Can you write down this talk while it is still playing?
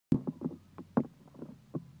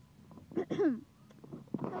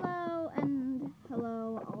Hello and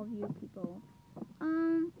hello all of you people.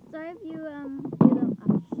 Sorry if you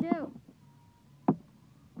shoot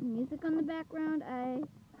music on the background.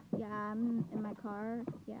 I'm in my car.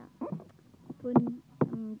 Yeah,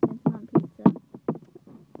 I'm dancing on pizza.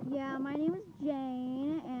 Yeah, my name is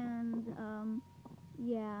Jane, and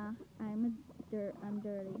yeah, I'm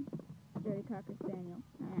dirty cocker spaniel.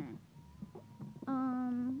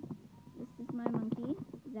 This is my monkey,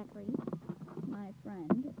 Zachary, my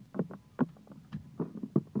friend.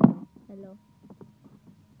 Hello.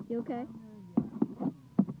 You okay?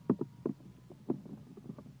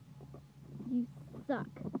 You suck.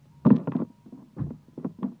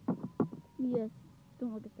 Yes.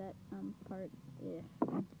 Don't look at that part. Yeah.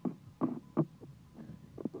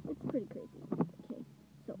 It's pretty crazy. Okay.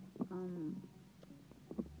 So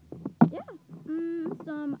yeah.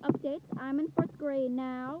 Some updates. I'm in 4th grade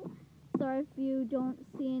now. Sorry if you don't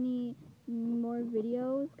see any more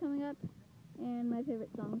videos coming up. And my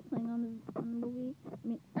favorite song is playing on the movie.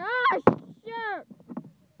 Shit!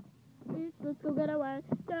 Let's go get away.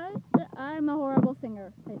 I'm a horrible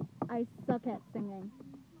singer. I suck at singing.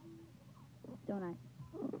 Don't I?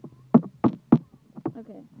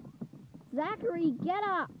 Okay. Zachary, get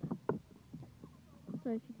up!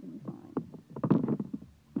 Sorry if you see me falling.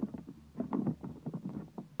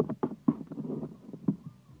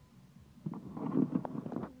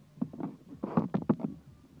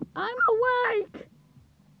 I'm awake!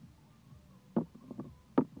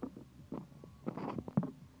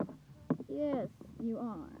 Yes, you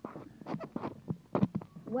are.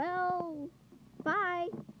 Well,